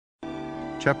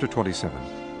Chapter 27.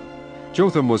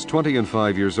 Jotham was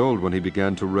 25 years old when he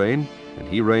began to reign, and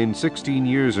he reigned 16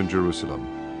 years in Jerusalem.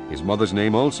 His mother's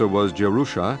name also was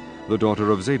Jerusha, the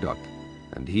daughter of Zadok.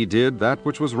 And he did that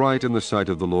which was right in the sight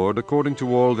of the Lord, according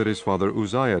to all that his father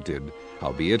Uzziah did,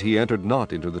 howbeit he entered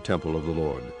not into the temple of the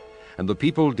Lord. And the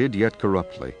people did yet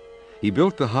corruptly. He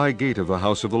built the high gate of the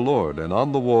house of the Lord, and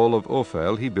on the wall of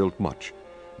Ophel he built much.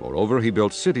 Moreover, he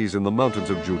built cities in the mountains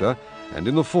of Judah, and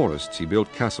in the forests he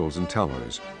built castles and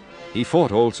towers. He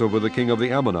fought also with the king of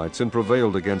the Ammonites, and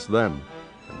prevailed against them.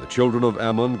 And the children of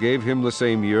Ammon gave him the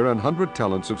same year 100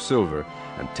 talents of silver,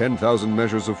 and 10,000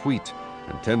 measures of wheat,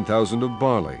 and 10,000 of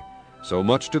barley. So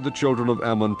much did the children of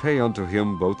Ammon pay unto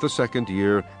him both the second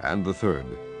year and the third.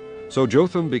 So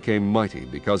Jotham became mighty,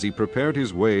 because he prepared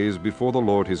his ways before the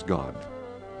Lord his God.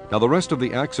 Now the rest of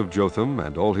the acts of Jotham,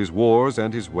 and all his wars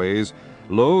and his ways,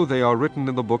 lo, they are written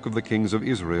in the book of the kings of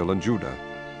Israel and Judah.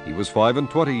 He was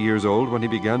 25 years old when he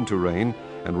began to reign,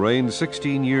 and reigned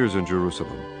 16 years in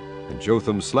Jerusalem. And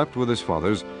Jotham slept with his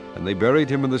fathers, and they buried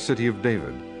him in the city of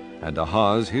David. And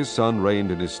Ahaz his son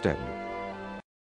reigned in his stead.